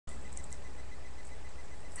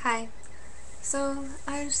Hi. So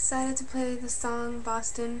I decided to play the song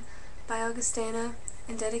Boston by Augustana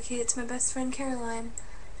and dedicate it to my best friend Caroline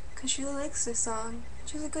because she really likes this song.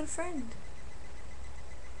 She's a good friend.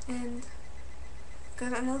 And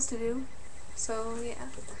got nothing else to do. So yeah.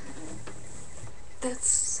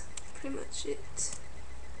 That's pretty much it.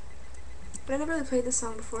 But I never really played this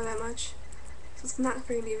song before that much. So it's not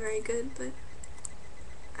going to be very good, but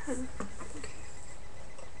I don't know. Okay.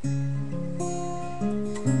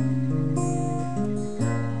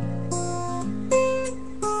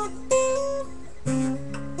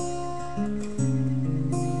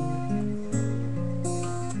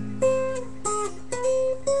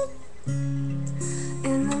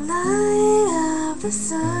 In the light of the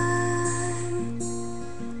sun,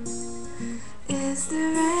 is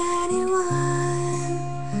there anyone?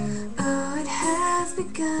 Oh, it has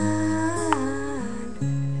begun.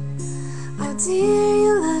 Oh dear,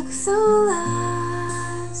 you look so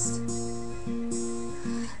lost.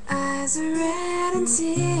 Eyes are red and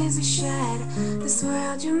tears are shed. This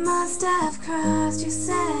world you must have crossed. You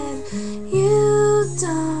said you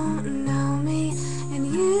don't know me and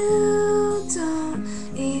you don't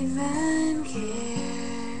even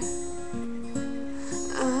care.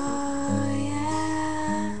 Oh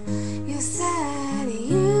yeah, you said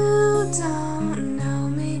you don't know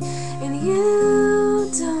me and you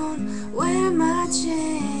don't wear my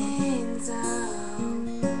chains. Oh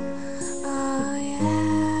yeah.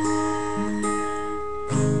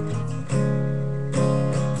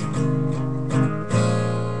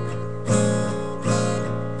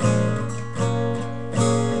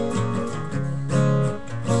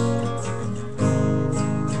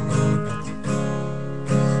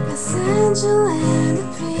 Essential and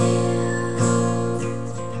appeal.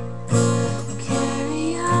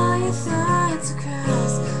 Carry all your thoughts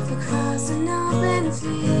across an open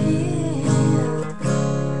field.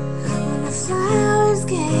 When the flowers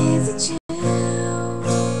gaze at you,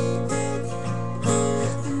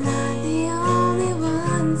 they're not the only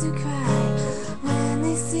ones who cry when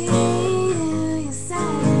they see you. You say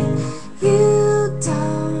you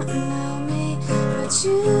don't know me, but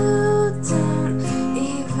you don't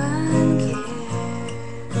even care.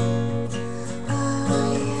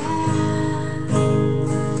 Oh yeah,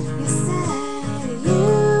 you said you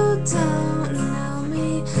don't know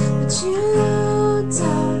me, but you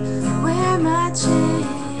don't wear my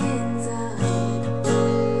chains.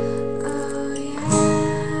 Oh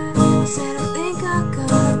yeah, you said I think I'll go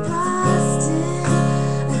to Boston.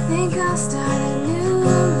 I think I'll start a new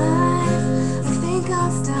life. I think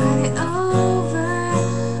I'll start it over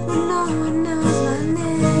when no one knows my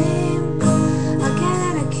name. I'll get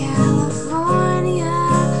out of California.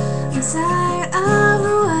 I'm tired of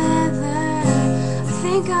the weather. I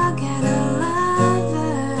think I'll get a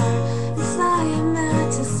lover and fly him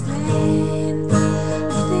out to Spain. I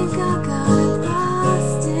think I'll go to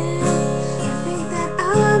Boston. I think that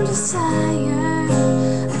I'm just tired.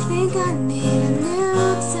 I think I need a new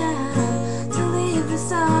town to leave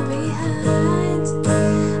this all behind. I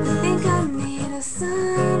think I need a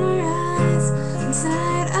sunrise. I'm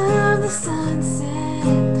tired of the sunset.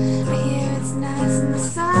 I hear it's nice in the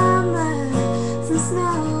summer. Some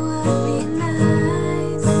snow would be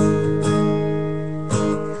nice.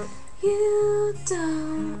 You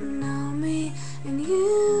don't know me and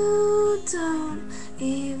you don't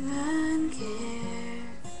even care.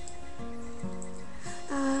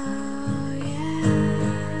 Oh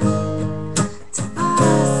yeah, to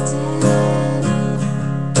Boston,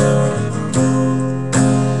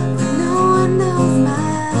 where no one knows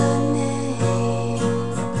my name.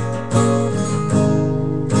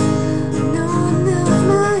 No one knows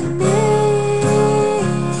my name.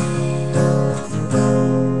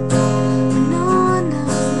 No one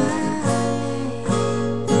knows my name.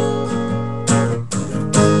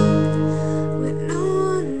 When no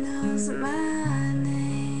one knows my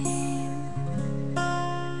name.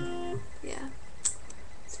 Yeah,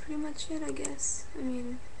 that's pretty much it, I guess. I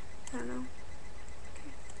mean, I don't know.